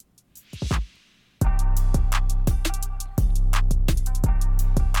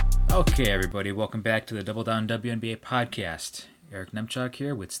Okay, everybody, welcome back to the Double Down WNBA podcast. Eric Nemchuk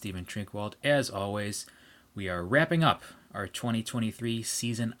here with Stephen Trinkwald. As always, we are wrapping up our 2023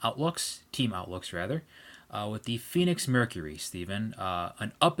 season outlooks, team outlooks rather, with the Phoenix Mercury. Stephen,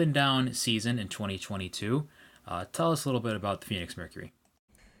 an up and down season in 2022. Tell us a little bit about the Phoenix Mercury.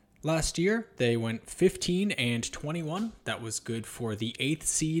 Last year, they went 15-21. That was good for the 8th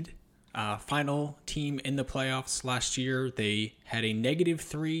seed. Final team in the playoffs last year. They had a negative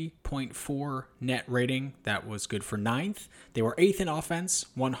 3.4 net rating. That was good for 9th. They were 8th in offense,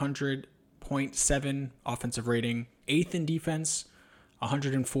 100.7 offensive rating. 8th in defense,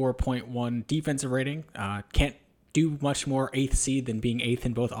 104.1 defensive rating. Can't do much more 8th seed than being 8th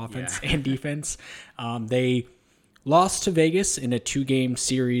in both offense and defense. They lost to Vegas in a 2-game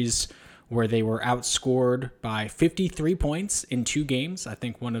series where they were outscored by 53 points in 2 games. I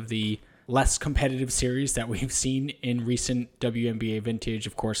think one of the less competitive series that we've seen in recent WNBA vintage.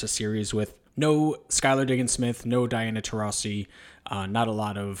 Of course, a series with no Skylar Diggins-Smith, no Diana Taurasi, not a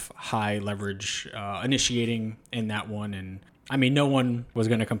lot of high leverage initiating in that one. And I mean, no one was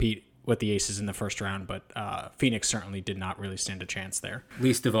going to compete with the Aces in the first round, but Phoenix certainly did not really stand a chance there.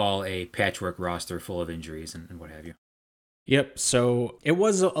 Least of all, a patchwork roster full of injuries and what have you. Yep, so it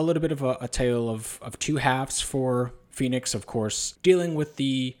was a little bit of a tale of two halves for Phoenix, of course, dealing with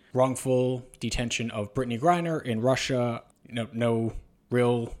the wrongful detention of Brittany Griner in Russia. No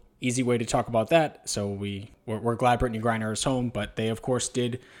real easy way to talk about that, so we're glad Brittany Griner is home, but they, of course,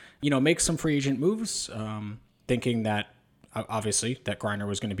 did make some free agent moves, thinking that, obviously, that Griner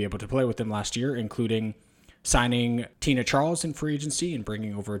was going to be able to play with them last year, including signing Tina Charles in free agency and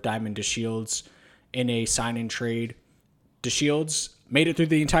bringing over Diamond DeShields in a sign-and trade. DeShields made it through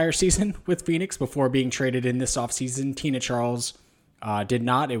the entire season with Phoenix before being traded in this offseason. Tina Charles did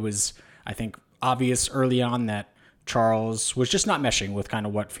not. It was, I think, obvious early on that Charles was just not meshing with kind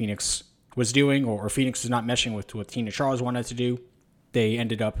of what Phoenix was doing, or Phoenix was not meshing with what Tina Charles wanted to do. They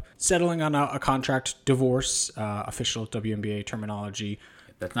ended up settling on a contract divorce, official WNBA terminology.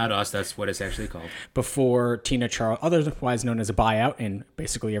 That's not us. That's what it's actually called. Before Tina Charles, otherwise known as a buyout in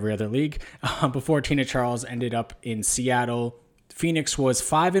basically every other league, before Tina Charles ended up in Seattle, Phoenix was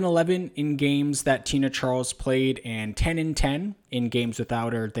 5-11 in games that Tina Charles played and 10-10 in games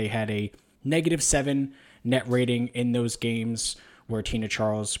without her. They had a negative 7 net rating in those games where Tina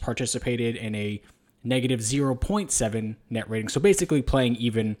Charles participated, in a negative 0.7 net rating. So basically playing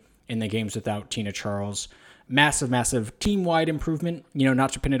even in the games without Tina Charles. Massive team-wide improvement,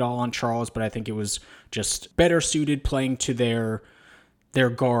 not to pin it all on Charles, but I think it was just better suited playing to their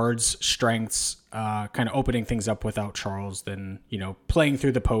guards' strengths, kind of opening things up without Charles than, playing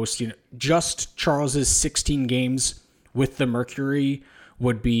through the post. Just Charles's 16 games with the Mercury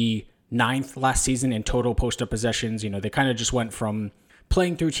would be 9th last season in total post-up possessions. They kind of just went from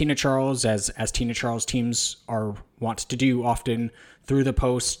playing through Tina Charles, as Tina Charles teams want to do often, through the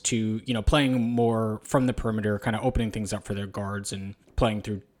post, to playing more from the perimeter, kind of opening things up for their guards and playing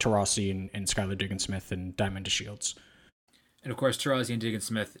through Taurasi and Skylar Diggins-Smith and Diamond DeShields. And of course, Taurasi and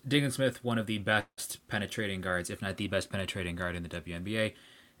Diggins-Smith. Diggins-Smith, one of the best penetrating guards, if not the best penetrating guard in the WNBA.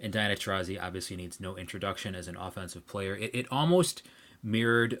 And Diana Taurasi obviously needs no introduction as an offensive player. It almost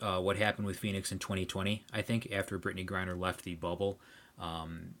mirrored what happened with Phoenix in 2020, I think, after Brittany Griner left the bubble.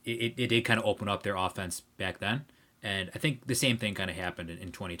 It did kind of open up their offense back then. And I think the same thing kind of happened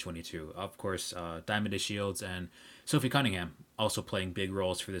in 2022. Of course, Diamond DeShields and Sophie Cunningham also playing big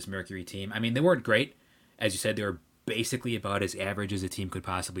roles for this Mercury team. I mean, they weren't great. As you said, they were basically about as average as a team could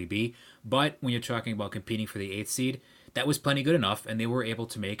possibly be. But when you're talking about competing for the 8th seed, that was plenty good enough, and they were able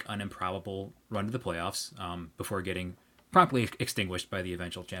to make an improbable run to the playoffs before getting promptly extinguished by the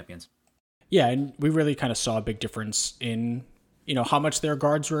eventual champions. Yeah, and we really kind of saw a big difference in how much their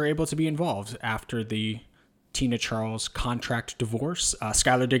guards were able to be involved after the Tina Charles contract divorce.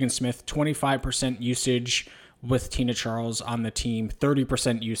 Skylar Diggins-Smith, 25% usage with Tina Charles on the team,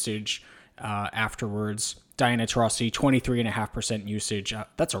 30% usage afterwards. Diana Taurasi, 23.5% usage.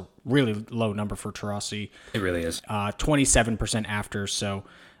 That's a really low number for Taurasi. It really is. 27% after. So,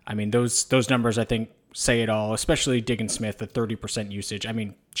 I mean, those numbers, I think, say it all, especially Diggins-Smith, the 30% usage. I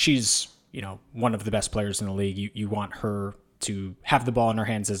mean, she's, one of the best players in the league. You want her to have the ball in her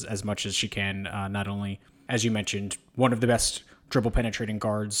hands as much as she can, not only, as you mentioned, one of the best dribble penetrating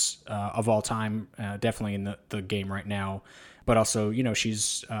guards of all time, definitely in the game right now, but also,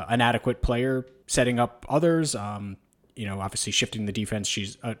 she's an adequate player setting up others, obviously shifting the defense.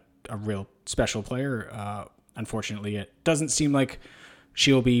 She's a real special player. Unfortunately, it doesn't seem like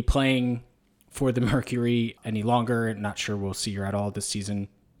she'll be playing for the Mercury any longer. Not sure we'll see her at all this season.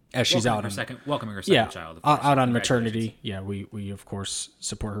 as she's out welcoming her second child. Of course. Out on maternity. Yeah, we of course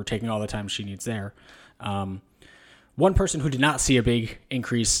support her taking all the time she needs there. One person who did not see a big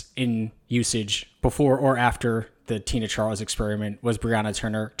increase in usage before or after the Tina Charles experiment was Brianna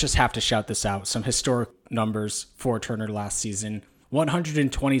Turner. Just have to shout this out. Some historic numbers for Turner last season.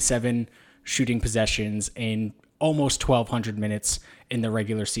 127 shooting possessions in almost 1,200 minutes in the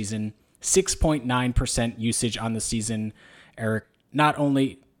regular season. 6.9% usage on the season. Eric, not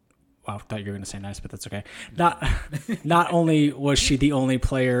only... Wow, I thought you were going to say nice, but that's okay. Not only was she the only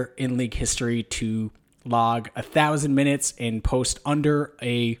player in league history to log 1,000 minutes and post under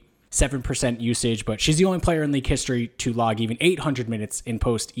a 7% usage, but she's the only player in league history to log even 800 minutes and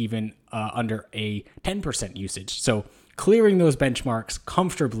post even under a 10% usage. So clearing those benchmarks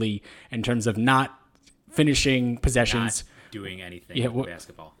comfortably in terms of not finishing possessions, not doing anything with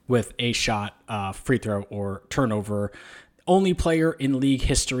basketball with a shot, free throw, or turnover. Only player in league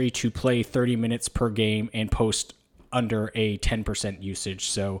history to play 30 minutes per game and post under a 10% usage.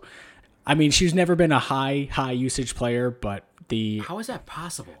 So, I mean, she's never been a high usage player, but how is that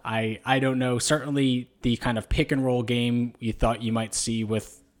possible? I don't know. Certainly the kind of pick and roll game you thought you might see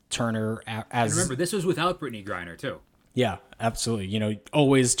with Turner as... And remember, this was without Brittany Griner, too. Yeah, absolutely. You know,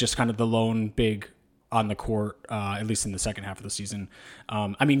 always just kind of the lone big on the court, at least in the second half of the season.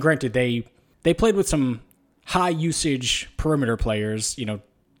 I mean, granted, they played with some high usage perimeter players. You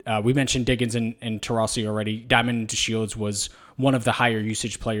know, we mentioned Diggins and Taurasi already. Diamond DeShields was one of the higher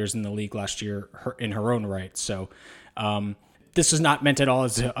usage players in the league last year in her own right. So this is not meant at all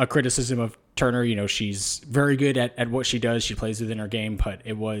as a criticism of Turner. You know, she's very good at what she does. She plays within her game, but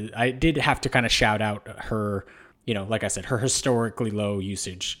I did have to kind of shout out her, you know, like I said, her historically low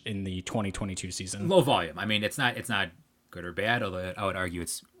usage in the 2022 season. Low volume. I mean, it's not good or bad, although I would argue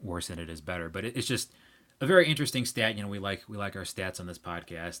it's worse than it is better. But it's just a very interesting stat. You know, we like our stats on this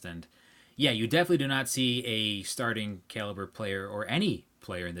podcast, and yeah, you definitely do not see a starting caliber player or any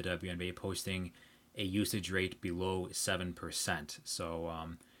player in the WNBA posting a usage rate below 7%. So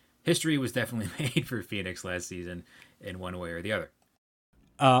history was definitely made for Phoenix last season in one way or the other.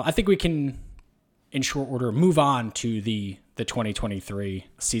 I think we can, in short order, move on to the 2023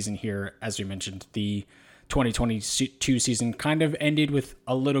 season here. As we mentioned, the 2022 season kind of ended with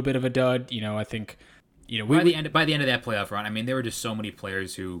a little bit of a dud. You know, I think, you know, by the end of that playoff run, I mean, there were just so many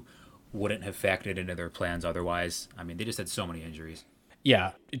players who wouldn't have factored into their plans otherwise. I mean, they just had so many injuries.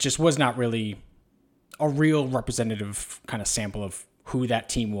 Yeah, it just was not really a real representative kind of sample of who that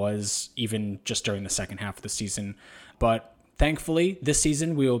team was, even just during the second half of the season. But thankfully, this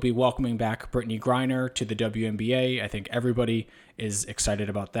season, we will be welcoming back Brittany Griner to the WNBA. I think everybody is excited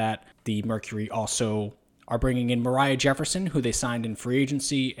about that. The Mercury also are bringing in Moriah Jefferson, who they signed in free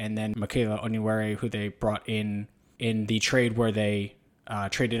agency, and then Michaela Oniwere, who they brought in the trade where they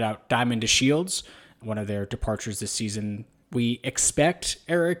traded out Diamond DeShields, one of their departures this season. We expect,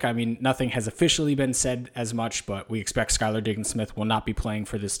 Eric, I mean, nothing has officially been said as much, but we expect Skylar Diggins-Smith will not be playing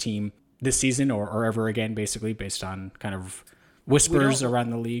for this team this season or ever again, basically, based on kind of whispers around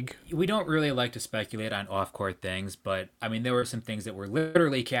the league. We don't really like to speculate on off-court things, but, I mean, there were some things that were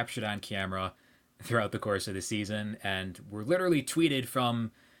literally captured on camera throughout the course of the season and were literally tweeted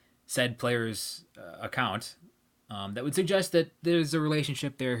from said player's account that would suggest that there's a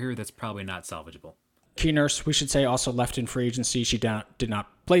relationship there here that's probably not salvageable. Key Nurse, we should say, also left in free agency. She did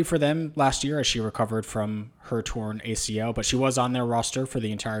not play for them last year as she recovered from her torn ACL, but she was on their roster for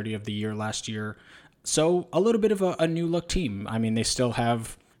the entirety of the year last year. So a little bit of a new look team. I mean, they still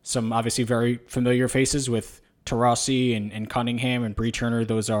have some obviously very familiar faces with Taurasi and Cunningham and Bree Turner.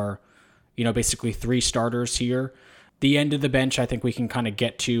 Those are, you know, basically three starters here. The end of the bench, I think we can kind of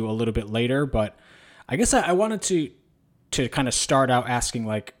get to a little bit later, but I guess I wanted to kind of start out asking,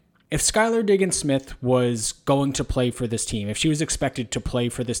 like, if Skylar Diggins-Smith was going to play for this team, if she was expected to play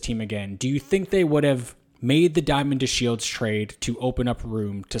for this team again, do you think they would have made the Diamond DeShields trade to open up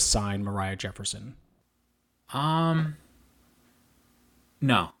room to sign Moriah Jefferson? No.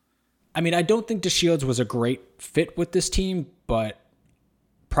 I mean, I don't think DeShields was a great fit with this team, but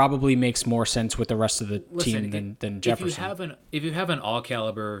probably makes more sense with the rest of the team than Jefferson. If you have an all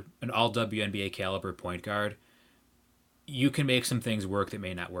WNBA caliber point guard, you can make some things work that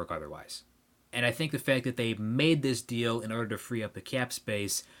may not work otherwise. And I think the fact that they made this deal in order to free up the cap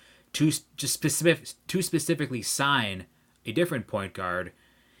space to specifically sign a different point guard,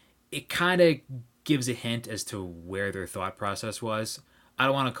 it kind of gives a hint as to where their thought process was. I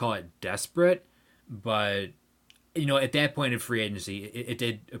don't want to call it desperate, but, you know, at that point in free agency, it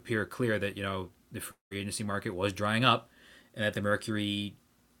did appear clear that, you know, the free agency market was drying up and that the Mercury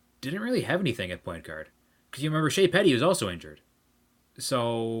didn't really have anything at point guard. Because you remember Shea Petty was also injured.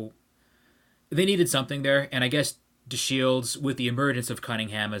 So they needed something there, and I guess DeShields, with the emergence of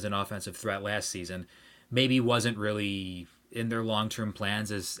Cunningham as an offensive threat last season, maybe wasn't really in their long-term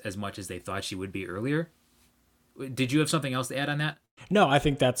plans as much as they thought she would be earlier. Did you have something else to add on that? No, I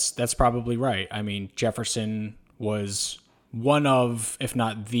think that's probably right. I mean, Jefferson was one of, if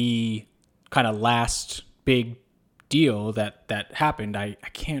not the kind of last big deal that happened. I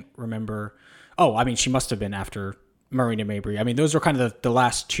can't remember. Oh, I mean, she must have been after Marina Mabry. I mean, those were kind of the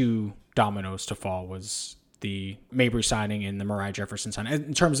last two dominoes to fall, was the Mabry signing and the Moriah Jefferson signing,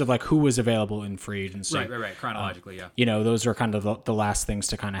 in terms of like who was available in free agency. Right. Chronologically, yeah. You know, those are kind of the last things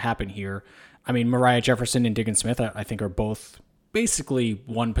to kind of happen here. I mean, Moriah Jefferson and Diggin Smith, I think, are both basically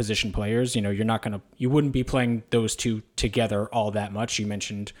one position players. You know, you wouldn't be playing those two together all that much. You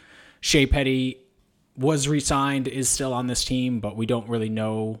mentioned Shea Petty was re-signed, is still on this team, but we don't really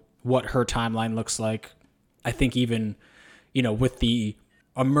know what her timeline looks like. I think even, you know, with the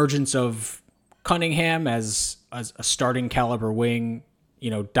emergence of Cunningham as a starting caliber wing, you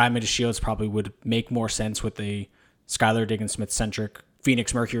know, Diamond DeShields probably would make more sense with the Skylar Diggins Smith centric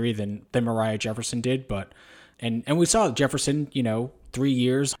Phoenix Mercury than Moriah Jefferson did. But and we saw Jefferson, you know, 3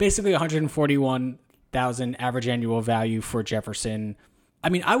 years, basically 141,000 average annual value for Jefferson. I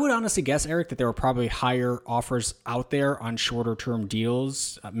mean, I would honestly guess, Eric, that there were probably higher offers out there on shorter term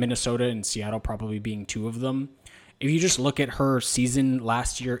deals, Minnesota and Seattle probably being two of them. If you just look at her season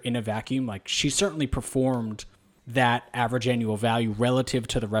last year in a vacuum, like, she certainly performed that average annual value relative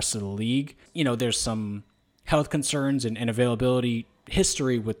to the rest of the league. You know, there's some health concerns and availability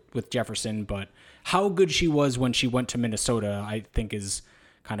history with Jefferson, but how good she was when she went to Minnesota, I think, is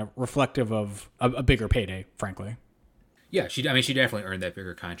kind of reflective of a bigger payday, frankly. Yeah, she definitely earned that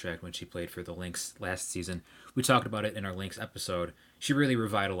bigger contract when she played for the Lynx last season. We talked about it in our Lynx episode. She really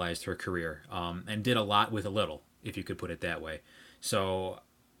revitalized her career, and did a lot with a little, if you could put it that way. So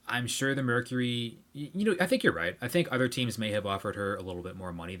I'm sure the Mercury, you know, I think you're right. I think other teams may have offered her a little bit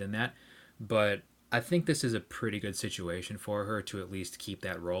more money than that, but I think this is a pretty good situation for her to at least keep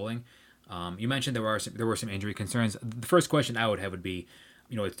that rolling. You mentioned there were some injury concerns. The first question I would have would be,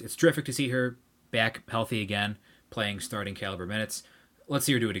 you know, it's terrific to see her back healthy again, playing starting caliber minutes. Let's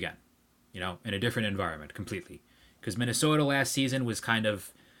see her do it again, you know, in a different environment completely. Because Minnesota last season was kind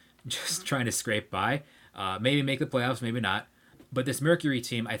of just trying to scrape by. Maybe make the playoffs, maybe not. But this Mercury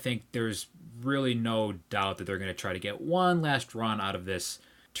team, I think there's really no doubt that they're going to try to get one last run out of this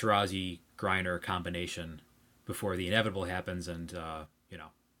Taurasi-Griner combination before the inevitable happens, and, you know.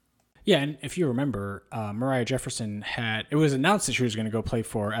 Yeah, and if you remember, Moriah Jefferson it was announced that she was going to go play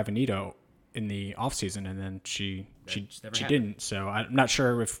for Avenito in the offseason, and then she didn't. So I'm not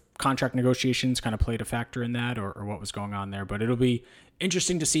sure if contract negotiations kind of played a factor in that, or what was going on there. But it'll be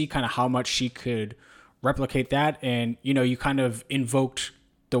interesting to see kind of how much she could replicate that. And, you know, you kind of invoked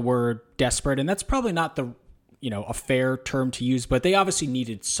the word desperate, and that's probably not a fair term to use, but they obviously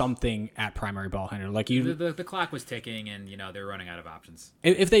needed something at primary ball handler. Like, the clock was ticking, and, you know, they're running out of options.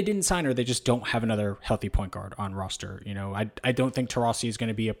 If they didn't sign her, they just don't have another healthy point guard on roster. You know, I don't think Taurasi is going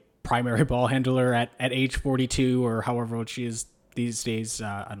to be a primary ball handler at age 42 or however old she is these days.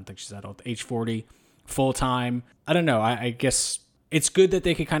 I don't think she's that old. Age 40, full time. I don't know. I guess it's good that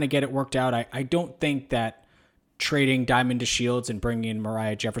they could kind of get it worked out. I don't think that trading Diamond DeShields and bringing in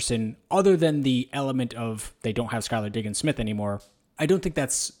Moriah Jefferson, other than the element of they don't have Skylar Diggins Smith anymore, I don't think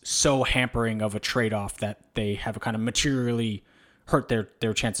that's so hampering of a trade-off that they have kind of materially hurt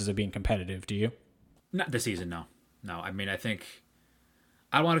their chances of being competitive. Do you? Not this season, no. I mean, I think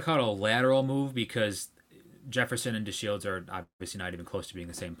I don't want to call it a lateral move because Jefferson and DeShields are obviously not even close to being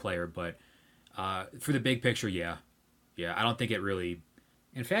the same player, but for the big picture, yeah. I don't think it really.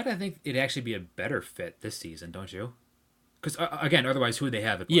 In fact, I think it'd actually be a better fit this season, don't you? Because again, otherwise, who would they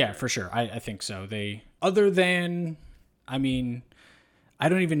have? Yeah, for sure. I think so. Other than, I mean, I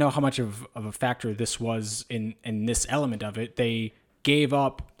don't even know how much of a factor this was in this element of it. They gave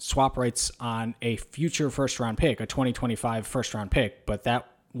up swap rights on a future first-round pick, a 2025 first-round pick, but that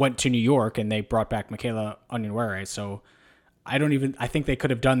went to New York, and they brought back Michaela Onyenwere. So I think they could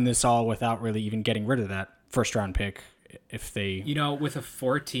have done this all without really even getting rid of that first-round pick if they... You know, with a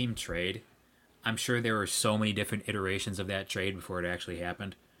 4-team trade, I'm sure there were so many different iterations of that trade before it actually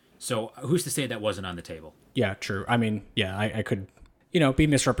happened. So who's to say that wasn't on the table? Yeah, true. I mean, yeah, I could, be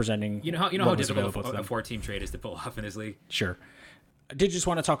misrepresenting. You know how difficult a 4-team trade is to pull off in this league? Sure. I did just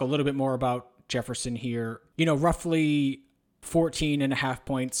want to talk a little bit more about Jefferson here. You know, roughly 14.5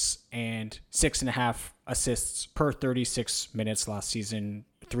 points and 6.5 assists per 36 minutes last season,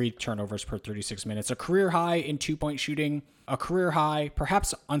 3 turnovers per 36 minutes, a career high in 2-point shooting, a career high,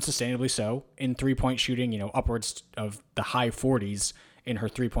 perhaps unsustainably so, in 3-point shooting, upwards of the high 40s in her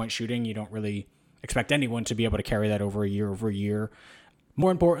 3-point shooting. You don't really expect anyone to be able to carry that over year.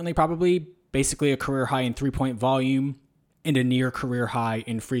 More importantly, probably basically a career high in 3-point volume and a near career high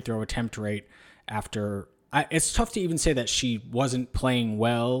in free throw attempt rate after. It's tough to even say that she wasn't playing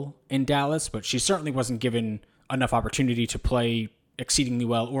well in Dallas, but she certainly wasn't given enough opportunity to play exceedingly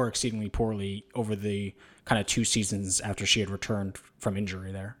well or exceedingly poorly over the kind of 2 seasons after she had returned from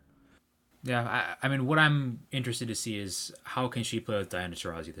injury there. Yeah, I mean, what I'm interested to see is how can she play with Diana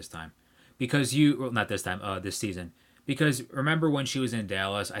Taurasi this time? Because not this time, this season. Because remember when she was in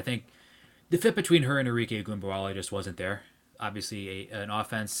Dallas, I think the fit between her and Arike Ogunbowale just wasn't there. Obviously, an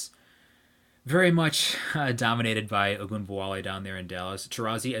offense very much dominated by Ogunbowale down there in Dallas.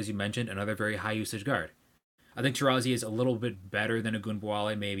 Taurasi, as you mentioned, another very high usage guard. I think Taurasi is a little bit better than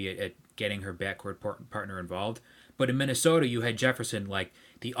Ogunbowale, maybe at getting her backcourt partner involved. But in Minnesota, you had Jefferson like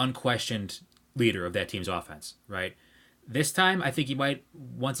the unquestioned leader of that team's offense, right? This time, I think you might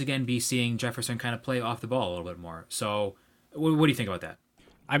once again be seeing Jefferson kind of play off the ball a little bit more. So what do you think about that?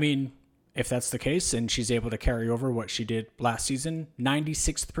 I mean, if that's the case and she's able to carry over what she did last season,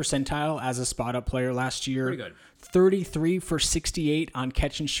 96th percentile as a spot-up player last year. Pretty good. 33 for 68 on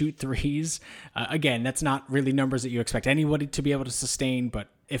catch-and-shoot threes. Again, that's not really numbers that you expect anybody to be able to sustain, but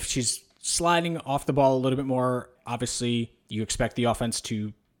if she's sliding off the ball a little bit more, obviously you expect the offense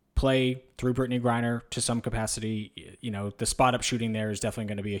to play through Brittany Griner to some capacity. You know, the spot-up shooting there is definitely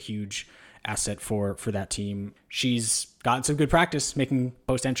going to be a huge asset for that team. She's gotten some good practice making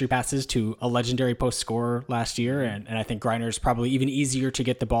post-entry passes to a legendary post scorer last year, and I think Griner's probably even easier to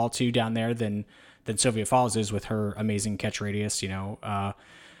get the ball to down there than Sylvia Fowles is with her amazing catch radius. You know,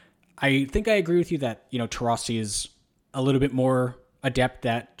 I think I agree with you that, you know, Taurasi is a little bit more adept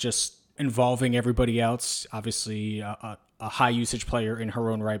at just involving everybody else. Obviously, a high usage player in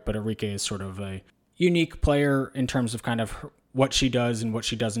her own right, but Arike is sort of a unique player in terms of kind of what she does and what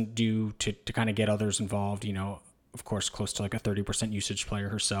she doesn't do to kind of get others involved. You know, of course, close to like a 30% usage player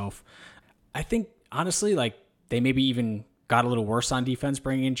herself. I think, honestly, like they maybe even got a little worse on defense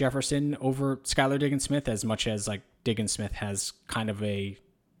bringing in Jefferson over Skylar Diggins-Smith, as much as like Diggins-Smith has kind of a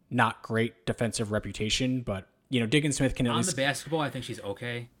not great defensive reputation, but you know, Diggins-Smith can at least... On the basketball, I think she's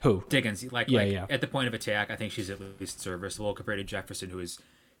okay. Who? Diggins. Yeah. At the point of attack, I think she's at least serviceable compared to Jefferson, who is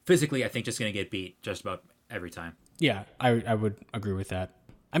physically, I think, just going to get beat just about every time. Yeah, I would agree with that.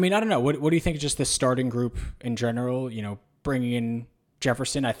 I mean, I don't know. What do you think of just the starting group in general? You know, bringing in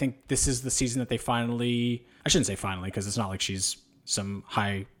Jefferson, I think this is the season that they finally... I shouldn't say finally, because it's not like she's some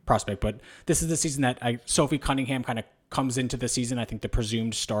high prospect, but this is the season that Sophie Cunningham kind of comes into the season. I think the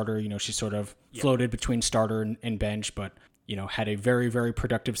presumed starter, you know, she sort of floated between starter and bench, but, you know, had a very, very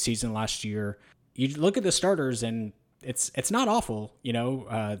productive season last year. You look at the starters and it's not awful, you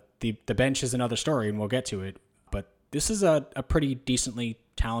know, the bench is another story and we'll get to it, but this is a pretty decently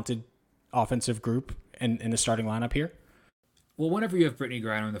talented offensive group in the starting lineup here. Well, whenever you have Brittany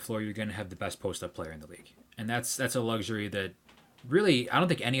Griner on the floor, you're going to have the best post-up player in the league. And that's a luxury that really, I don't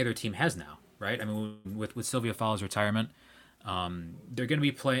think any other team has now. Right, I mean, with Sylvia Fowles' retirement, they're going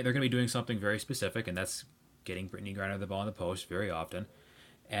to be doing something very specific, and that's getting Brittany Griner the ball in the post very often.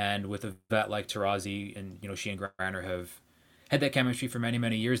 And with a vet like Taurasi, and you know, she and Griner have had that chemistry for many,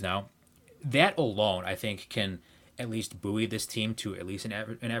 many years now. That alone, I think, can at least buoy this team to at least an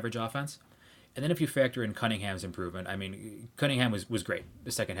average offense. And then if you factor in Cunningham's improvement, I mean, Cunningham was great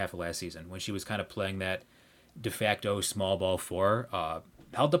the second half of last season when she was kind of playing that de facto small ball 4.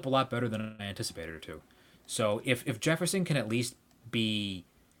 Held up a lot better than I anticipated her to. So if Jefferson can at least be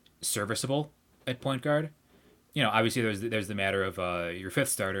serviceable at point guard, you know, obviously there's the matter of your fifth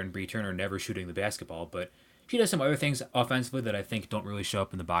starter and Bree Turner never shooting the basketball, but she does some other things offensively that I think don't really show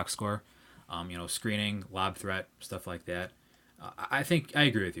up in the box score. You know, screening, lob threat, stuff like that. I think I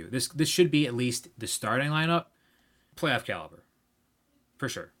agree with you. This should be at least the starting lineup, playoff caliber, for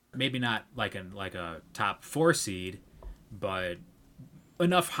sure. Maybe not like a top 4 seed, but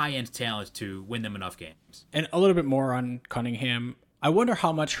enough high-end talent to win them enough games. And a little bit more on Cunningham. I wonder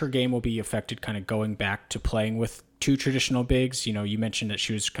how much her game will be affected kind of going back to playing with 2 traditional bigs. You know, you mentioned that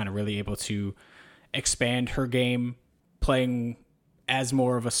she was kind of really able to expand her game playing as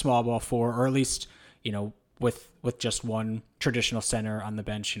more of a small ball 4, or at least, you know, with just one traditional center on the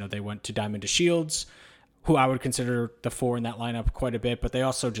bench. You know, they went to Diamond DeShields, who I would consider the 4 in that lineup quite a bit, but they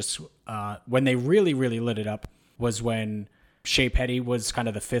also just, when they really, really lit it up was when Shea Petty was kind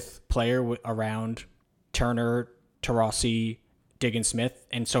of the 5th player around Turner, Taurasi, Diggins-Smith,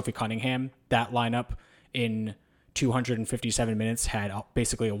 and Sophie Cunningham. That lineup in 257 minutes had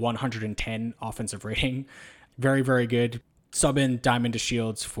basically a 110 offensive rating. Very, very good. sub in Diamond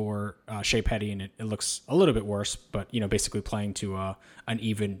DeShields for Shea Petty, and it looks a little bit worse, but, basically playing to an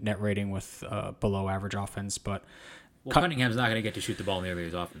even net rating with below average offense. But Cunningham's not going to get to shoot the ball nearly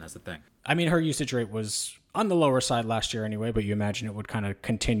as often. That's the thing. I mean, her usage rate was on the lower side last year anyway, but you imagine it would kind of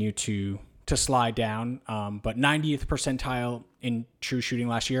continue to slide down. But 90th percentile in true shooting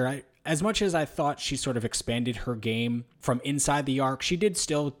last year. As much as I thought she sort of expanded her game from inside the arc, she did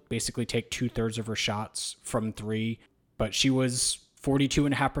still basically take 2/3 of her shots from three, but she was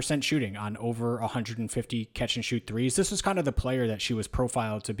 42.5% shooting on over 150 catch and shoot threes. This was kind of the player that she was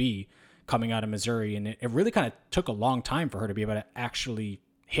profiled to be coming out of Missouri, and it really kind of took a long time for her to be able to actually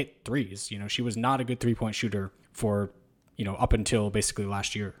hit threes. She was not a good 3-point shooter for, up until basically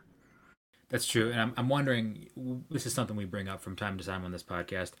last year. That's true. And I'm wondering, this is something we bring up from time to time on this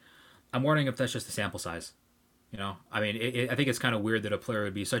podcast. I'm wondering if that's just the sample size. I mean, I think it's kind of weird that a player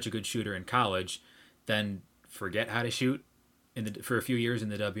would be such a good shooter in college, then forget how to shoot for a few years in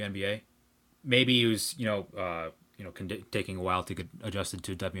the WNBA. Maybe he was, taking a while to get adjusted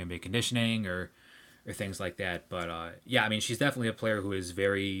to WNBA conditioning or things like that. But yeah, I mean, she's definitely a player who is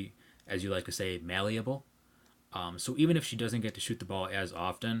very, as you like to say, malleable. So even if she doesn't get to shoot the ball as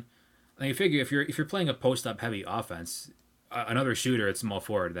often, I mean, you figure if you're playing a post-up heavy offense, another shooter at small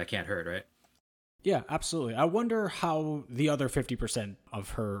forward, that can't hurt, right? Yeah, absolutely. I wonder how the other 50%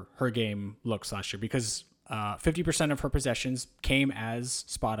 of her game looks last year, because 50% of her possessions came as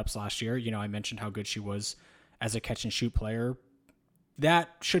spot-ups last year. I mentioned how good she was as a catch-and-shoot player. That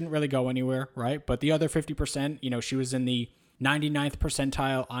shouldn't really go anywhere, right? But the other 50%, she was in the 99th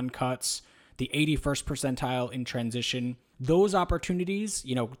percentile on cuts, the 81st percentile in transition. Those opportunities,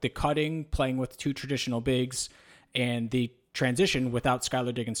 the cutting, playing with two traditional bigs, and the transition without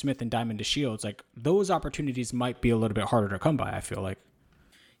Skylar Diggins-Smith and Diamond DeShields, like those opportunities might be a little bit harder to come by, I feel like.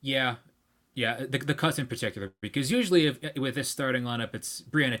 Yeah, the cuts in particular, because usually with this starting lineup, it's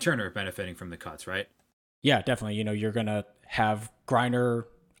Brianna Turner benefiting from the cuts, right? Yeah, definitely. You're going to have Griner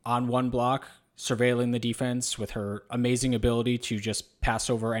on one block, surveilling the defense with her amazing ability to just pass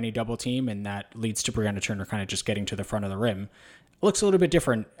over any double team, and that leads to Brianna Turner kind of just getting to the front of the rim. It looks a little bit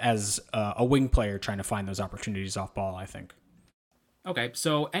different as a wing player trying to find those opportunities off ball, I think. Okay,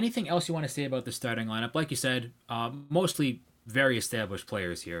 so anything else you want to say about the starting lineup? Like you said, mostly very established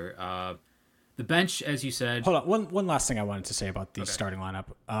players here. The bench, as you said... Hold on, one last thing I wanted to say about the starting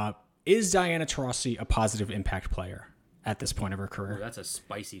lineup. Is Diana Taurasi a positive impact player at this point of her career? Oh, that's a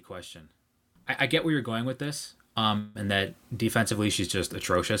spicy question. I get where you're going with this, and that defensively she's just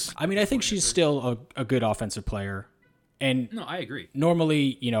atrocious. I mean, I think she's still a good offensive player. And no, I agree.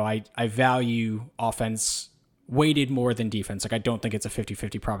 Normally, I value offense weighted more than defense. Like, I don't think it's a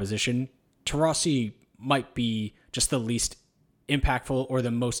 50-50 proposition. Taurasi might be just the least impactful or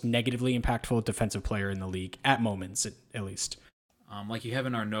the most negatively impactful defensive player in the league, at moments, at least. Like you have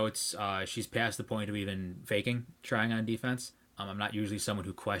in our notes, she's past the point of even trying on defense. I'm not usually someone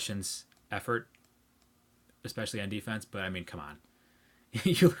who questions effort, especially on defense, but I mean, come on.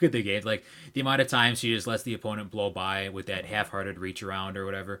 You look at the game, like the amount of times she just lets the opponent blow by with that half-hearted reach around or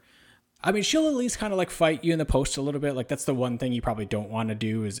whatever. I mean, she'll at least kind of like fight you in the post a little bit. Like, that's the one thing you probably don't want to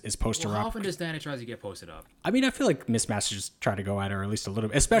do is post her up. How often does Diana Taurasi get posted up? I mean, I feel like Miss Masters try to go at her at least a little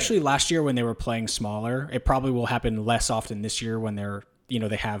bit, especially last year when they were playing smaller. It probably will happen less often this year when they're,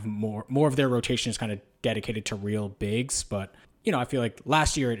 they have more of their rotation is kind of dedicated to real bigs. But, I feel like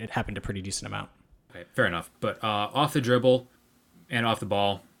last year it happened a pretty decent amount. Okay, fair enough. But off the dribble and off the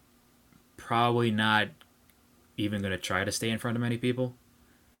ball, probably not even going to try to stay in front of many people.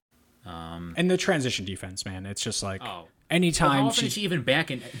 And the transition defense, man, it's just like anytime how often is she even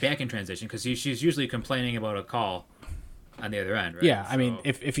back in transition, because she's usually complaining about a call on the other end, right? Yeah, I mean,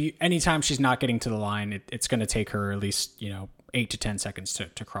 if you anytime she's not getting to the line, it's going to take her at least 8 to 10 seconds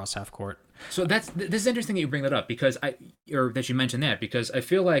to cross half court. So this is interesting that you bring that up, because that you mentioned that, because I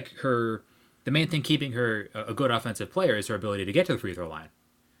feel like the main thing keeping her a good offensive player is her ability to get to the free throw line.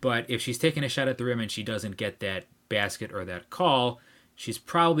 But if she's taking a shot at the rim and she doesn't get that basket or that call, she's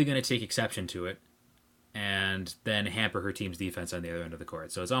probably going to take exception to it and then hamper her team's defense on the other end of the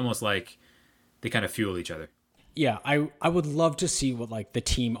court. So it's almost like they kind of fuel each other. Yeah, I would love to see what like the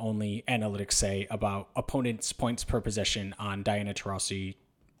team only analytics say about opponents' points per possession on Diana Taurasi,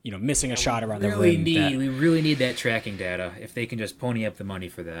 missing a shot around the rim. We really need that tracking data, if they can just pony up the money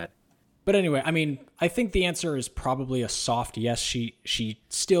for that. But anyway, I mean, I think the answer is probably a soft yes. She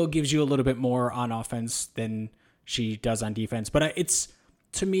still gives you a little bit more on offense than she does on defense. But it's,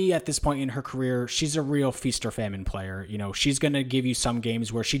 to me, at this point in her career, she's a real feast or famine player. She's going to give you some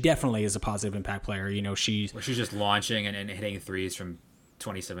games where she definitely is a positive impact player. Where she's just launching and hitting threes from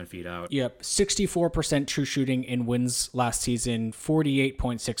 27 feet out. Yep, 64% true shooting in wins last season,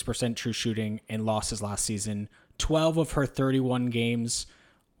 48.6% true shooting in losses last season. 12 of her 31 games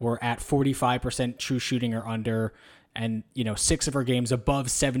were at 45% true shooting or under, and 6 of her games above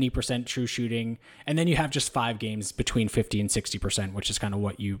 70% true shooting. And then you have just 5 games between 50 and 60%, which is kind of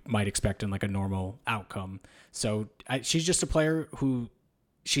what you might expect in like a normal outcome. So she's just a player who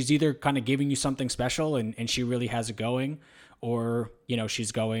she's either kind of giving you something special and she really has it going, or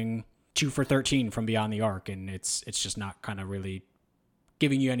she's going 2 for 13 from beyond the arc, and it's just not kind of really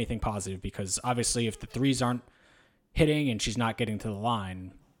giving you anything positive, because obviously if the threes aren't hitting and she's not getting to the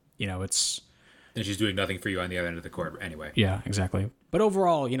line, it's... Then she's doing nothing for you on the other end of the court anyway. Yeah, exactly. But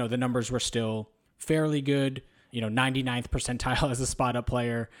overall, the numbers were still fairly good. 99th percentile as a spot-up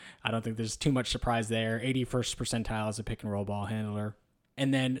player. I don't think there's too much surprise there. 81st percentile as a pick-and-roll ball handler.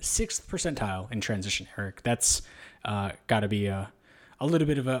 And then 6th percentile in transition, Eric. That's got to be a little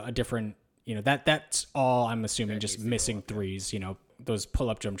bit of a different... that's all I'm assuming, just missing threes. Those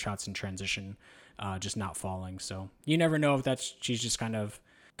pull-up jump shots in transition, just not falling. So you never know if she's just kind of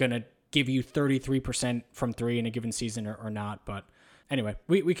going to give you 33% from 3 in a given season or not. But anyway,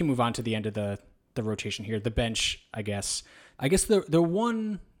 we can move on to the end of the rotation here. The bench, I guess the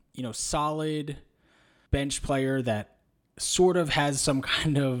one, solid bench player that sort of has some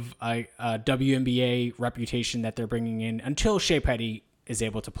kind of a WNBA reputation that they're bringing in until Shea Petty is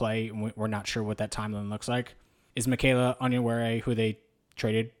able to play, and we're not sure what that timeline looks like, is Michaela Onyenwere, who they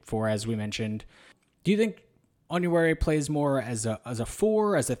traded for, as we mentioned. Do you think Onyenwere plays more as a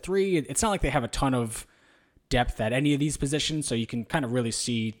 4, as a 3? It's not like they have a ton of depth at any of these positions, so you can kind of really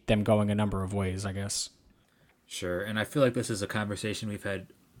see them going a number of ways, I guess. Sure, and I feel like this is a conversation we've had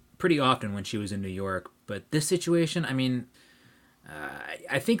pretty often when she was in New York, but this situation, I mean,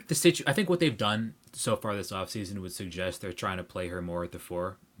 I think what they've done so far this offseason would suggest they're trying to play her more at the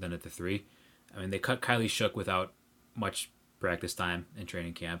 4 than at the 3. I mean, they cut Kylie Shook without much practice time in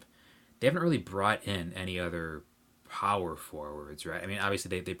training camp. They haven't really brought in any other power forwards, right? I mean,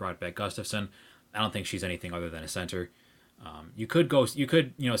 obviously they brought back Gustafson. I don't think she's anything other than a center. You could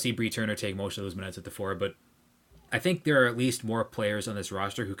see Bree Turner take most of those minutes at the 4, but I think there are at least more players on this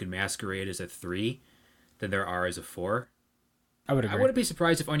roster who can masquerade as a 3 than there are as a 4. I would agree. I wouldn't be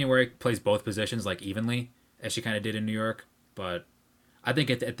surprised if Onyenwere plays both positions like evenly, as she kind of did in New York, but I think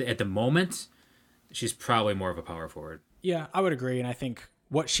at the moment, she's probably more of a power forward. Yeah, I would agree, and I think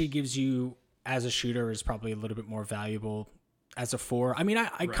what she gives you as a shooter is probably a little bit more valuable as a 4. I mean, I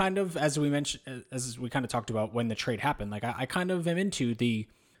right. Kind of, as we mentioned, as we kind of talked about when the trade happened, like I kind of am into the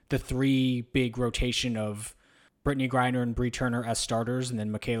 3 big rotation of Brittany Griner and Bree Turner as starters, and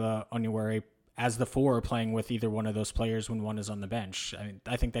then Michaela Onyenwere as the 4, playing with either one of those players when one is on the bench. I mean,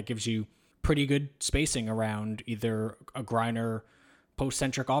 I think that gives you pretty good spacing around either a Griner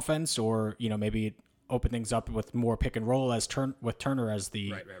post-centric offense, or maybe open things up with more pick and roll with Turner as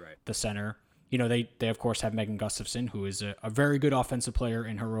the the center. They of course have Megan Gustafson, who is a very good offensive player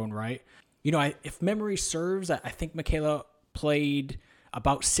in her own right. If memory serves, I think Michaela played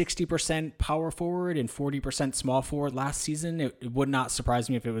about 60% power forward and 40% small forward last season. It would not surprise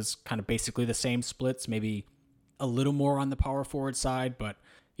me if it was kind of basically the same splits, maybe a little more on the power forward side. But,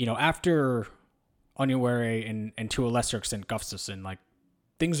 after Onyenwere and to a lesser extent Gustafson, like,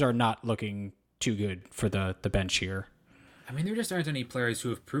 things are not looking too good for the bench here. I mean, there just aren't any players who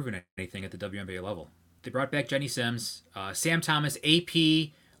have proven anything at the WNBA level. They brought back Jenny Sims, Sam Thomas,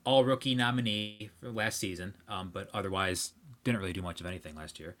 AP All-Rookie nominee for last season, but otherwise didn't really do much of anything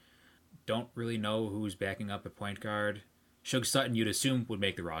last year. Don't really know who's backing up at point guard. Shug Sutton, you'd assume, would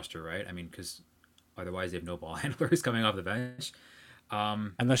make the roster, right? I mean, because otherwise they have no ball handlers coming off the bench.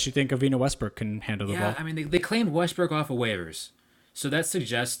 Unless you think Avina Westbrook can handle the ball. Yeah, I mean, they claimed Westbrook off of waivers. So that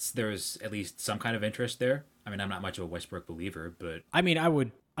suggests there's at least some kind of interest there. I mean, I'm not much of a Westbrook believer, but... I mean, I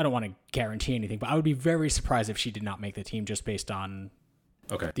don't want to guarantee anything, but I would be very surprised if she did not make the team just based on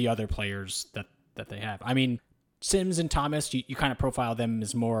the other players that they have. I mean, Sims and Thomas, you kind of profile them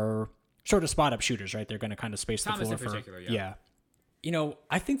as more sort of spot-up shooters, right? They're going to kind of space the floor. Thomas in particular, yeah.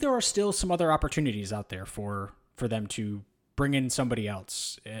 I think there are still some other opportunities out there for them to bring in somebody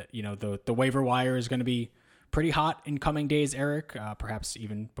else. The waiver wire is going to be pretty hot in coming days, Eric, perhaps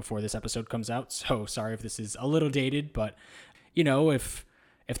even before this episode comes out. So sorry if this is a little dated, but if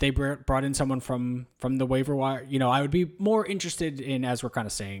they brought in someone from the waiver wire, I would be more interested in, as we're kind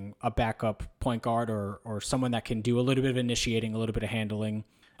of saying, a backup point guard or someone that can do a little bit of initiating, a little bit of handling.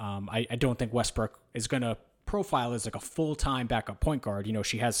 I don't think Westbrook is going to profile as like a full-time backup point guard.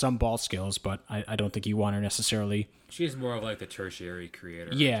 She has some ball skills, but I don't think you want her necessarily. She's more of like the tertiary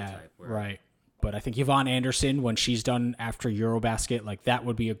creator. Yeah, type right. But I think Yvonne Anderson, when she's done after EuroBasket, like that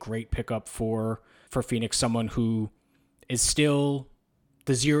would be a great pickup for Phoenix, someone who is still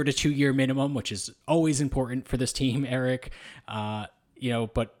the 0 to 2 year minimum, which is always important for this team, Eric.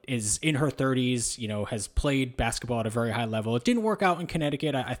 But is in her 30s, has played basketball at a very high level. It didn't work out in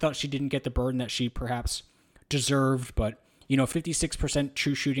Connecticut. I thought she didn't get the burden that she perhaps deserved, but 56%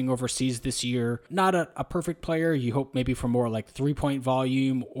 true shooting overseas this year. Not a perfect player. You hope maybe for more like 3-point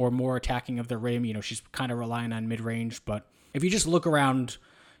volume or more attacking of the rim. She's kind of relying on mid-range, but if you just look around,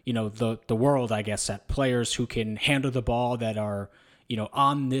 the world, I guess, at players who can handle the ball that are,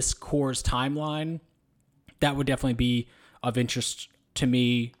 on this core's timeline, that would definitely be of interest to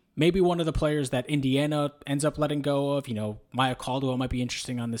me. Maybe one of the players that Indiana ends up letting go of, Maya Caldwell might be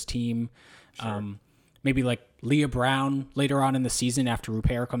interesting on this team. Sure. Maybe like Leah Brown later on in the season after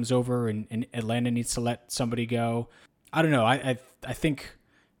Rupert comes over and Atlanta needs to let somebody go. I don't know. I think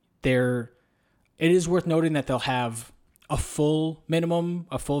it is worth noting that they'll have a full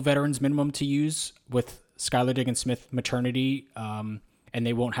veterans minimum to use with Skylar Diggins-Smith maternity, and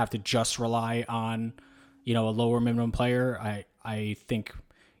they won't have to just rely on, a lower minimum player. I think,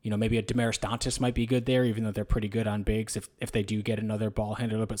 maybe a Damaris Dantas might be good there, even though they're pretty good on bigs if they do get another ball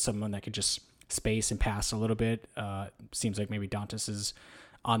handler, but someone that could just space and pass a little bit. Seems like maybe Dantas is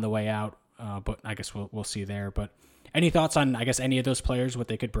on the way out, but I guess we'll see there. But any thoughts on, I guess, any of those players, what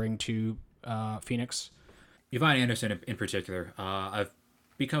they could bring to Phoenix? Yvonne Anderson in particular. I've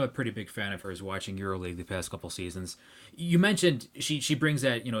become a pretty big fan of hers watching EuroLeague the past couple seasons. You mentioned she brings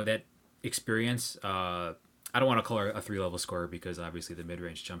that, that experience. I don't want to call her a 3-level scorer because obviously the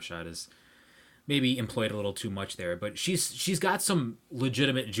mid-range jump shot is maybe employed a little too much there, but she's got some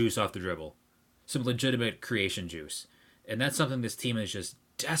legitimate juice off the dribble. Some legitimate creation juice. And that's something this team is just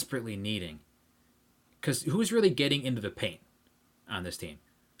desperately needing. Because who's really getting into the paint on this team?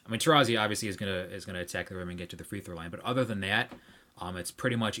 I mean, Taurasi obviously is gonna attack the rim and get to the free throw line, but other than that, it's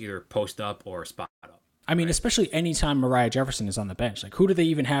pretty much either post up or spot up. I mean, especially anytime Moriah Jefferson is on the bench. Like, who do they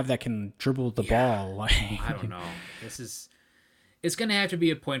even have that can dribble the ball? I don't know. It's going to have to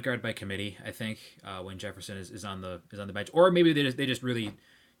be a point guard by committee, I think, when Jefferson is on the bench. Or maybe they just really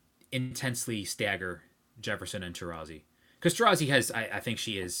intensely stagger Jefferson and Taurasi. Because Taurasi has, I think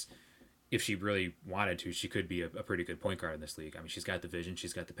she is, if she really wanted to, she could be a pretty good point guard in this league. I mean, she's got the vision,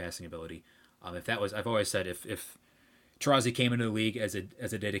 she's got the passing ability. I've always said if Taurasi came into the league as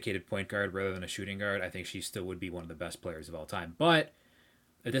a dedicated point guard rather than a shooting guard, I think she still would be one of the best players of all time. But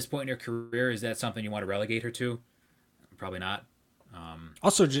at this point in her career, is that something you want to relegate her to? Probably not.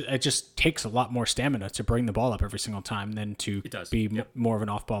 Also, it just takes a lot more stamina to bring the ball up every single time than to be more of an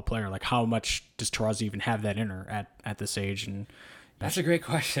off-ball player. Like, how much does Taurasi even have that in her at this age? And that's a great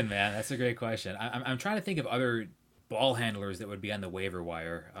question, man. That's a great question. I'm trying to think of other ball handlers that would be on the waiver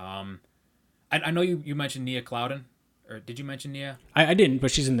wire. I know you mentioned Nia Clouden, or did you mention Nia? I didn't,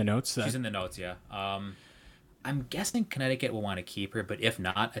 but she's in the notes. She's in the notes, yeah. I'm guessing Connecticut will want to keep her, but if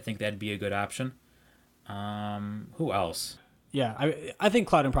not, I think that'd be a good option. Who else? Yeah, I think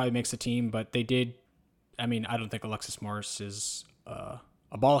Clouden probably makes the team, but they did. I mean, I don't think Alexis Morris is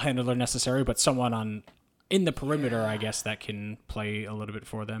a ball handler necessarily, but someone in the perimeter, I guess, that can play a little bit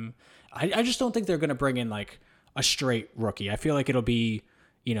for them. I just don't think they're going to bring in like a straight rookie. I feel like it'll be,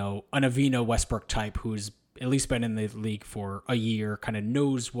 an Avina Westbrook type who's at least been in the league for a year, kind of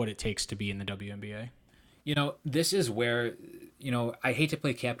knows what it takes to be in the WNBA. This is where, I hate to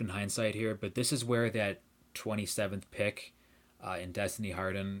play Captain Hindsight here, but this is where that 27th pick in Destiny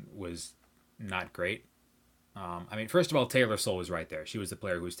Harden was not great. I mean, first of all, Taylor Soule was right there. She was the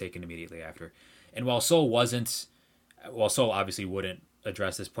player who was taken immediately after. And while Soule obviously wouldn't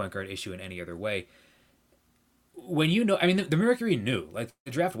address this point guard issue in any other way, the Mercury knew, like,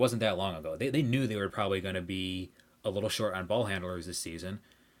 the draft wasn't that long ago. They knew they were probably going to be a little short on ball handlers this season.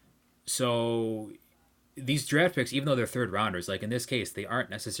 So these draft picks, even though they're third rounders, like in this case, they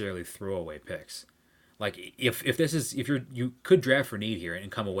aren't necessarily throwaway picks. Like, if you could draft for need here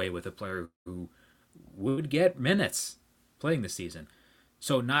and come away with a player who would get minutes playing this season.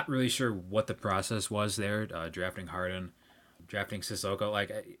 So not really sure what the process was there, drafting Harden, drafting Sissoko.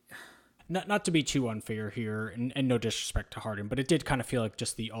 Like, not to be too unfair here, and no disrespect to Harden, but it did kind of feel like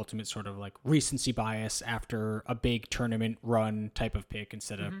just the ultimate sort of like recency bias after a big tournament run type of pick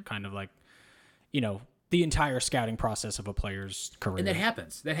instead of kind of like, the entire scouting process of a player's career. And that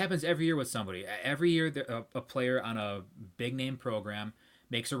happens. That happens every year with somebody. Every year, a player on a big name program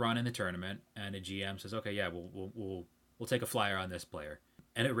makes a run in the tournament, and a GM says, "Okay, yeah, we'll take a flyer on this player,"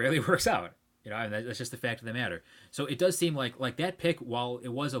 and it rarely works out. And that's just the fact of the matter. So it does seem like that pick, while it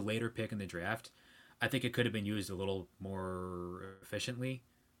was a later pick in the draft, I think it could have been used a little more efficiently.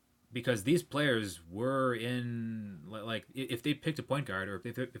 because these players were in, like, if they picked a point guard or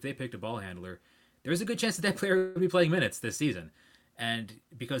if they picked a ball handler, there's a good chance that that player would be playing minutes this season. And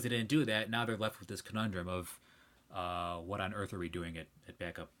because they didn't do that, now they're left with this conundrum of what on earth are we doing at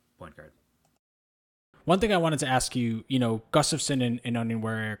backup point guard? One thing I wanted to ask you, Gustafson and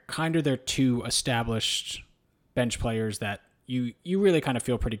Onyenwere, kind of their two established bench players that you really kind of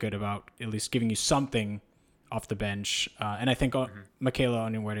feel pretty good about, at least giving you something off the bench. And I think Michaela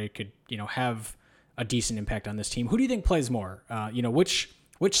Onyenwere could, have a decent impact on this team. Who do you think plays more?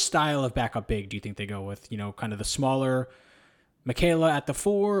 Which style of backup big do you think they go with? Kind of the smaller Michaela at the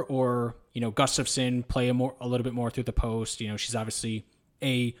 4, or Gustafson play a little bit more through the post. She's obviously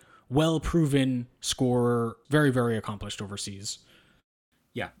a well-proven scorer, very, very accomplished overseas.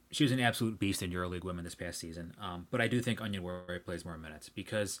 Yeah, she was an absolute beast in EuroLeague women this past season. But I do think Onyenwere plays more minutes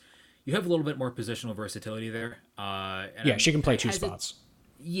because you have a little bit more positional versatility there. She can play two spots.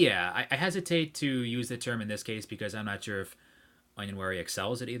 Yeah, I hesitate to use the term in this case because I'm not sure if Onyenwere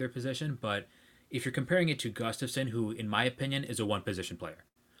excels at either position, but if you're comparing it to Gustafson, who, in my opinion, is a one-position player,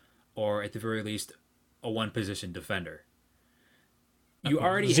 or at the very least, a one-position defender, you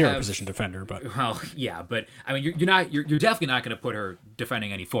already zero have position defender. But well, yeah, but I mean, you're definitely not going to put her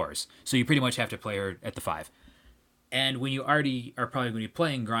defending any 4s, so you pretty much have to play her at the 5. And when you already are probably going to be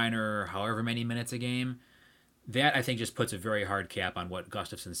playing Griner however many minutes a game, that I think just puts a very hard cap on what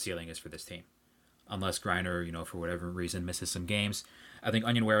Gustafson's ceiling is for this team. Unless Griner, for whatever reason, misses some games, I think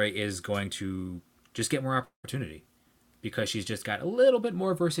Onyenwere is going to just get more opportunity because she's just got a little bit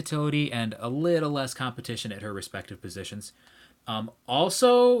more versatility and a little less competition at her respective positions.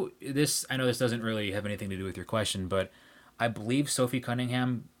 Also, I know this doesn't really have anything to do with your question, but I believe Sophie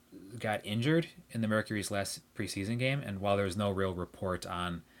Cunningham got injured in the Mercury's last preseason game, and while there's no real report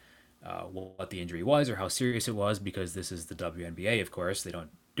on what the injury was or how serious it was, because this is the WNBA, of course, they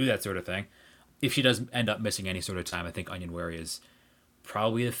don't do that sort of thing. If she does end up missing any sort of time, I think Onyenwere is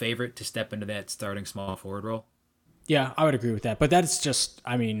probably the favorite to step into that starting small forward role. Yeah, I would agree with that. But that's just,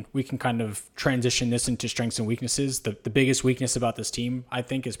 we can kind of transition this into strengths and weaknesses. The biggest weakness about this team, I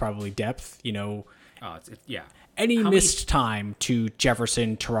think, is probably depth. Yeah. Any missed time to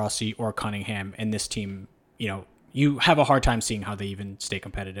Jefferson, Taurasi, or Cunningham in this team, you have a hard time seeing how they even stay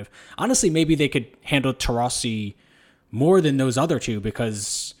competitive. Honestly, maybe they could handle Taurasi more than those other two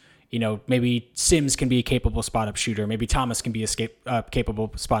because, maybe Sims can be a capable spot-up shooter. Maybe Thomas can be a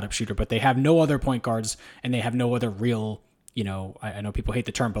capable spot-up shooter, but they have no other point guards and they have no other real, I know people hate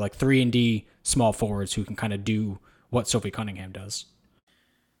the term, but like 3-and-D small forwards who can kind of do what Sophie Cunningham does.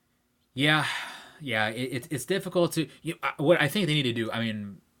 Yeah, it's difficult to. What I think they need to do. I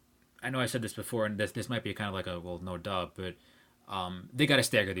know I said this before, and this might be kind of like no duh, but they got to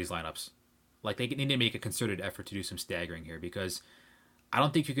stagger these lineups. Like they need to make a concerted effort to do some staggering here because I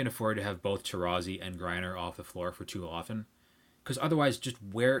don't think you can afford to have both Taurasi and Griner off the floor for too often, because otherwise, just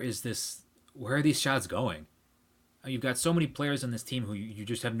where are these shots going? You've got so many players on this team who you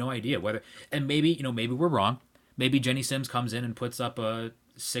just have no idea whether. And maybe we're wrong. Maybe Jenny Sims comes in and puts up a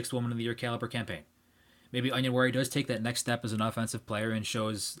 6th Woman of the Year caliber campaign. Maybe Onyenwere does take that next step as an offensive player and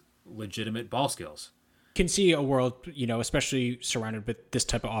shows legitimate ball skills. Can see a world, especially surrounded with this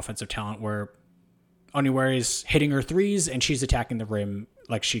type of offensive talent where Onyenwere is hitting her threes and she's attacking the rim.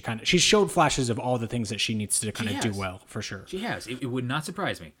 Like she showed flashes of all the things that she needs to kind of do well, for sure. She has. It would not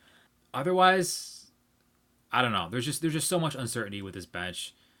surprise me. Otherwise, I don't know. There's just so much uncertainty with this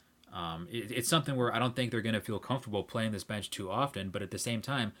bench. It's something where I don't think they're going to feel comfortable playing this bench too often. But at the same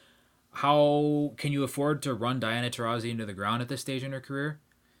time, how can you afford to run Diana Taurasi into the ground at this stage in her career?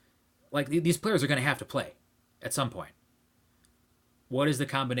 Like, these players are going to have to play at some point. What is the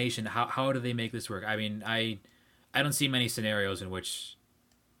combination? How do they make this work? I don't see many scenarios in which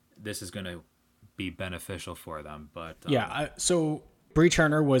this is going to be beneficial for them. But so Bree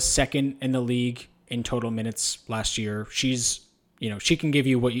Turner was second in the league in total minutes last year. She's, she can give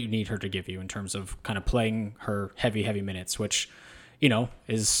you what you need her to give you in terms of kind of playing her heavy minutes, which,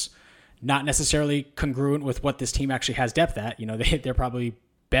 is not necessarily congruent with what this team actually has depth at. They're probably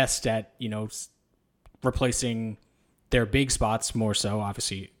best at, replacing their big spots more so.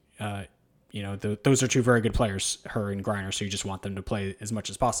 Obviously, those are two very good players, her and Griner, so you just want them to play as much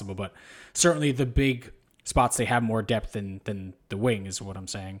as possible. But certainly the big spots, they have more depth than the wing is what I'm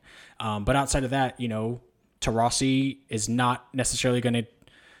saying. But outside of that, Taurasi is not necessarily going to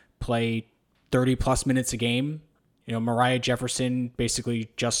play 30-plus minutes a game. Moriah Jefferson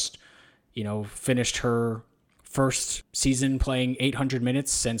basically just, finished her first season playing 800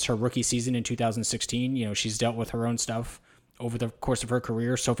 minutes since her rookie season in 2016. She's dealt with her own stuff over the course of her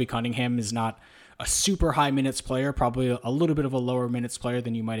career. Sophie Cunningham is not a super high minutes player, probably a little bit of a lower minutes player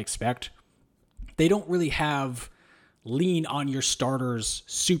than you might expect. They don't really have lean on your starters,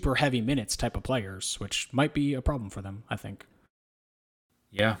 super heavy minutes type of players, which might be a problem for them, I think.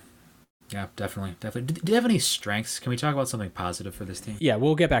 Yeah. Yeah, definitely. Do you have any strengths? Can we talk about something positive for this team? Yeah,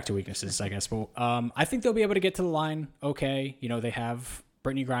 we'll get back to weaknesses, I guess. But I think they'll be able to get to the line okay. They have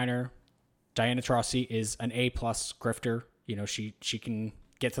Brittany Griner. Diana Taurasi is an A-plus grifter. She can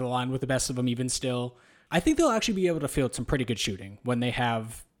get to the line with the best of them even still. I think they'll actually be able to field some pretty good shooting when they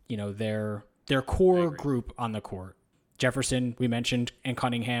have, their core group on the court. Jefferson, we mentioned, and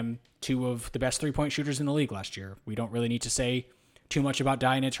Cunningham, two of the best three-point shooters in the league last year. We don't really need to say too much about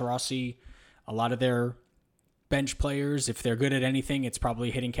Diana Taurasi. A lot of their bench players, if they're good at anything, it's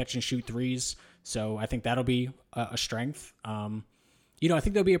probably hitting, catch, and shoot threes. So I think that'll be a strength. I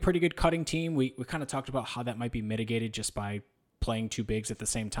think they'll be a pretty good cutting team. We kind of talked about how that might be mitigated just by playing two bigs at the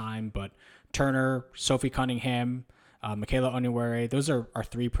same time. But Turner, Sophie Cunningham, Michaela Onyenwere, those are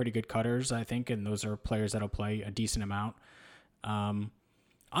three pretty good cutters, I think, and those are players that'll play a decent amount.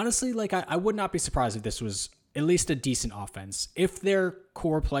 Honestly, I would not be surprised if this was at least a decent offense. If their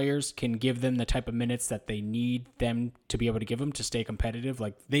core players can give them the type of minutes that they need them to be able to give them to stay competitive,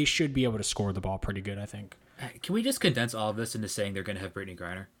 they should be able to score the ball pretty good, I think. Can we just condense all of this into saying they're going to have Brittany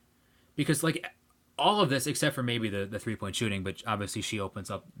Griner? Because all of this, except for maybe the 3-point shooting, but obviously she opens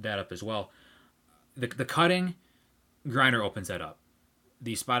that up as well. The cutting, Griner opens that up.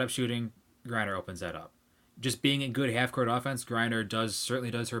 The spot up shooting, Griner opens that up. Just being a good half-court offense, Griner certainly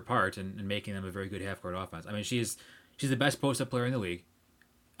does her part in making them a very good half-court offense. I mean, she's the best post-up player in the league.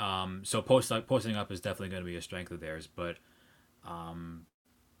 So posting up is definitely going to be a strength of theirs. But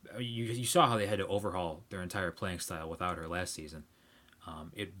you saw how they had to overhaul their entire playing style without her last season.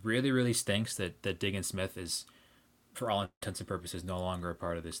 It really, really stinks that Diggin Smith is, for all intents and purposes, no longer a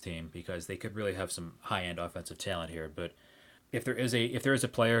part of this team, because they could really have some high-end offensive talent here. But if there is a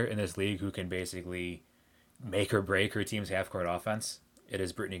player in this league who can basically make or break her team's half-court offense, it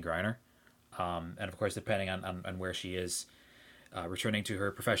is Brittany Griner. And of course, depending on where she is returning to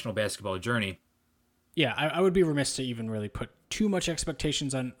her professional basketball journey. Yeah, I would be remiss to even really put too much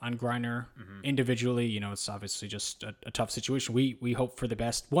expectations on Griner individually. It's obviously just a tough situation. We hope for the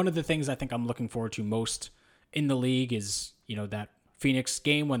best. One of the things I think I'm looking forward to most in the league is, that Phoenix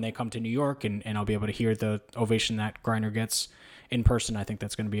game when they come to New York, and I'll be able to hear the ovation that Griner gets in person. I think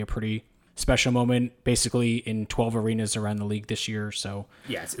that's going to be a pretty special moment, basically in 12 arenas around the league this year. So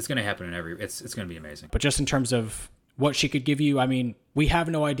yeah, it's going to happen in it's going to be amazing. But just in terms of what she could give you, I mean, we have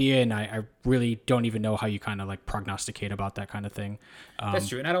no idea, and I really don't even know how you kind of prognosticate about that kind of thing. That's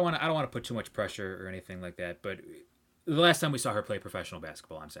true, and I don't want to put too much pressure or anything like that. But the last time we saw her play professional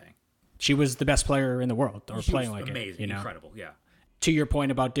basketball, I'm saying she was the best player in the world, or she playing was like amazing, it. Incredible, yeah. To your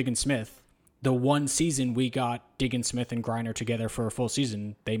point about Diggin Smith, the one season we got Diggin Smith and Griner together for a full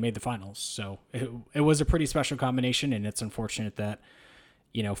season, they made the finals. So it was a pretty special combination, and it's unfortunate that,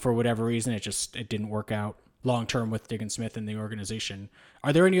 for whatever reason, it didn't work out long term with Diggin Smith and the organization.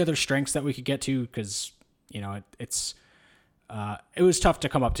 Are there any other strengths that we could get to? Because it was tough to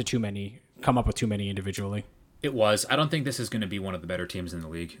come up with too many individually. It was. I don't think this is going to be one of the better teams in the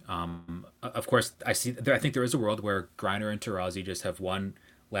league. Of course, I think there is a world where Griner and Taurasi just have one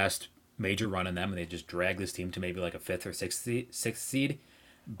last major run in them, and they just drag this team to maybe a 5th or 6th seed.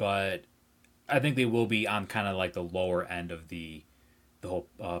 But I think they will be on kind of the lower end of the whole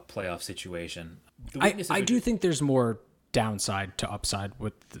playoff situation. I do think there's more downside to upside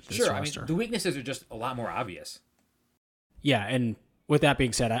with this roster. I mean, the weaknesses are just a lot more obvious. Yeah, and with that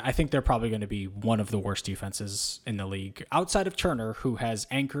being said, I think they're probably going to be one of the worst defenses in the league. Outside of Turner, who has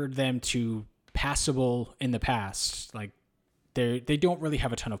anchored them to passable in the past, they don't really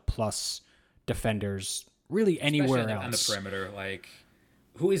have a ton of plus defenders really anywhere else. On the perimeter,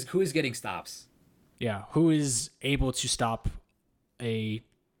 who is getting stops? Yeah, who is able to stop a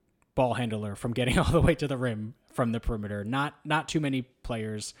ball handler from getting all the way to the rim from the perimeter? Not too many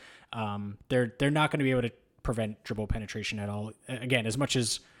players. They're not going to be able to prevent dribble penetration at all. Again, as much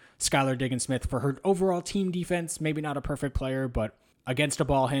as Skylar Diggin Smith, for her overall team defense, maybe not a perfect player, but against a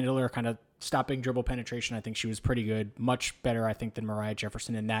ball handler, kind of stopping dribble penetration, I think she was pretty good. Much better, I think, than Moriah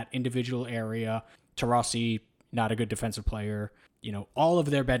Jefferson in that individual area. Taurasi, not a good defensive player. All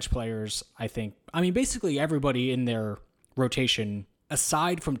of their bench players, basically everybody in their rotation,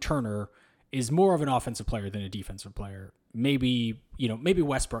 aside from Turner, is more of an offensive player than a defensive player. Maybe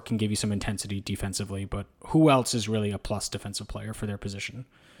Westbrook can give you some intensity defensively, but who else is really a plus defensive player for their position?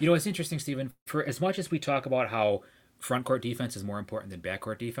 It's interesting, Steven, for as much as we talk about how front court defense is more important than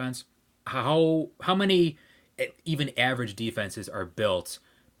backcourt defense, how many even average defenses are built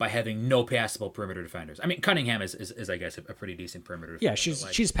by having no passable perimeter defenders. I mean, Cunningham is I guess, a pretty decent perimeter defender.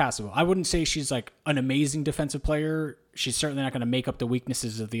 Yeah, she's passable. I wouldn't say she's like an amazing defensive player. She's certainly not going to make up the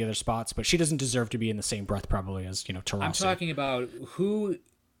weaknesses of the other spots, but she doesn't deserve to be in the same breath probably as, Taurasi. I'm talking about who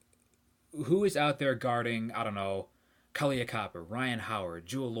is out there guarding, I don't know, Kalia Copper, Ryan Howard,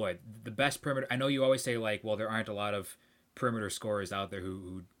 Jewel Lloyd, the best perimeter. I know you always say, like, well, there aren't a lot of perimeter scorers out there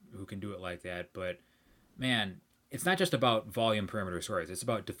who can do it like that, but man, it's not just about volume perimeter scorers. It's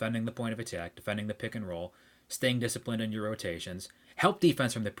about defending the point of attack, defending the pick and roll, staying disciplined in your rotations, help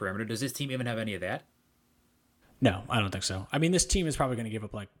defense from the perimeter. Does this team even have any of that? No, I don't think so. I mean, this team is probably going to give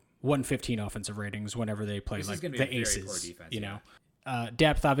up like 115 offensive ratings whenever they play like the aces. Defense,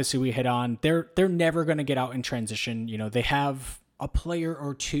 depth, obviously, we hit on. They're never going to get out in transition. They have a player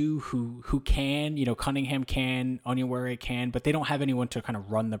or two who can. Cunningham can, Onyenwere can, but they don't have anyone to kind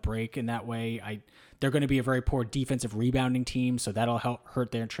of run the break in that way. They're going to be a very poor defensive rebounding team, so that'll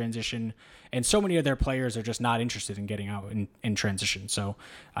hurt their transition. And so many of their players are just not interested in getting out in transition. So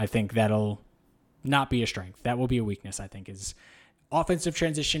I think that'll not be a strength. That will be a weakness, I think, is offensive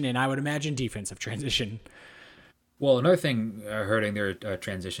transition, and I would imagine defensive transition. Well, another thing hurting their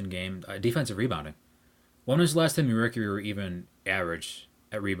transition game, defensive rebounding. When was the last time Mercury were even average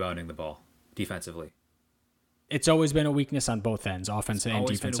at rebounding the ball defensively? It's always been a weakness on both ends, offensive and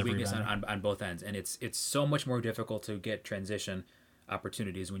defensive rebounding. It's always been a weakness rebounding. on both ends, and it's so much more difficult to get transition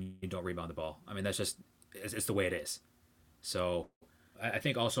opportunities when you don't rebound the ball. I mean, that's just it's the way it is. So I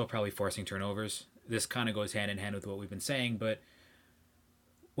think also probably forcing turnovers. This kind of goes hand in hand with what we've been saying, but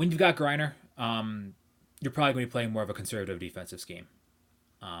when you've got Griner, you're probably going to be playing more of a conservative defensive scheme.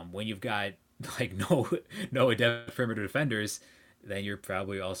 When you've got like no adept perimeter defenders, then you're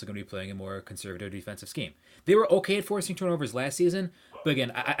probably also going to be playing a more conservative defensive scheme. They were okay at forcing turnovers last season, but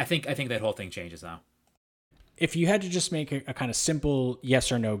again, I think that whole thing changes now. If you had to just make a kind of simple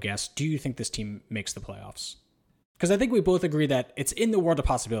yes or no guess, do you think this team makes the playoffs? Because I think we both agree that it's in the world of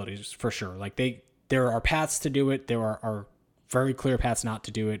possibilities for sure. Like there are paths to do it. There are very clear paths not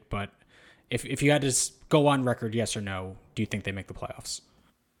to do it. But if you had to go on record, yes or no, do you think they make the playoffs?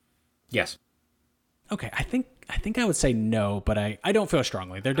 Yes. Okay, I think I would say no, but I don't feel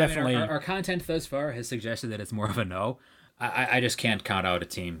strongly. They're definitely... our content thus far has suggested that it's more of a no. I just can't count out a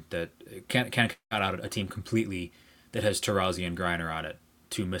team can't count out a team completely that has Taurasi and Griner on it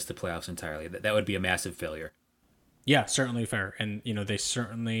to miss the playoffs entirely. That would be a massive failure. Yeah, certainly fair. And, they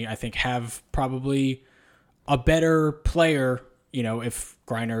certainly, I think, have probably a better player, if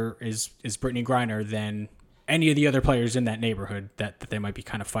Griner is Brittany Griner, than any of the other players in that neighborhood that they might be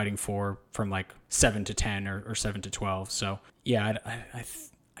kind of fighting for from like 7 to 10 or 7 to 12. So, yeah, I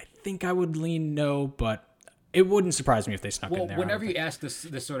think I would lean no, but it wouldn't surprise me if they snuck in there. Whenever you ask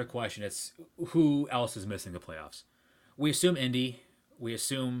this sort of question, it's who else is missing the playoffs? We assume Indy, we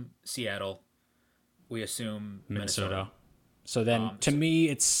assume Seattle, we assume Minnesota. So then, to me,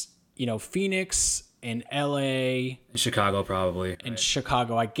 it's Phoenix and LA, Chicago probably, and right?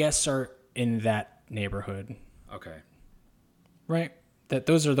 Chicago, I guess, are in that neighborhood. Okay, right.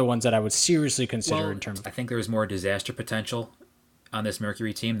 Those are the ones that I would seriously consider in terms of... I think there's more disaster potential on this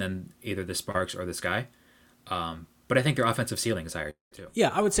Mercury team than either the Sparks or the Sky. But I think their offensive ceiling is higher too. Yeah,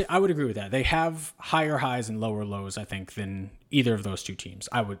 I would agree with that. They have higher highs and lower lows, I think, than either of those two teams.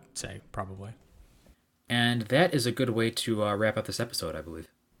 I would say probably. And that is a good way to wrap up this episode, I believe.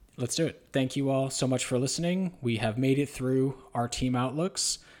 Let's do it. Thank you all so much for listening. We have made it through our team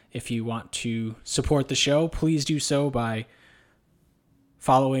outlooks. If you want to support the show, please do so by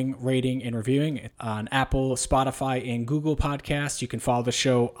following, rating, and reviewing on Apple, Spotify, and Google Podcasts. You can follow the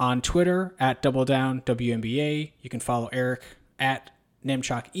show on Twitter at DoubleDownWNBA. You can follow Eric at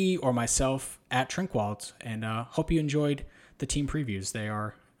NemchokE or myself at Trinkwald. And hope you enjoyed the team previews. They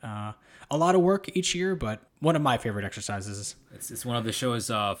are a lot of work each year, but one of my favorite exercises. It's one of the show's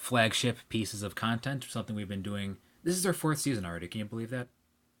flagship pieces of content, something we've been doing. This is our 4th season already. Can you believe that?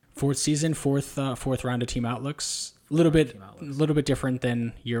 4th season, fourth round of team outlooks. A little bit different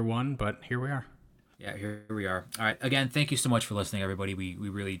than year 1, but here we are. Yeah, here we are. All right. Again, thank you so much for listening, everybody. We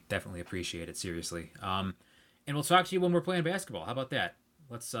really definitely appreciate it, seriously. And we'll talk to you when we're playing basketball. How about that?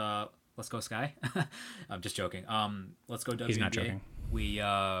 Let's go Sky. I'm just joking. Let's go WNBA. He's not joking. We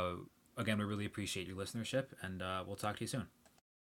really appreciate your listenership, and we'll talk to you soon.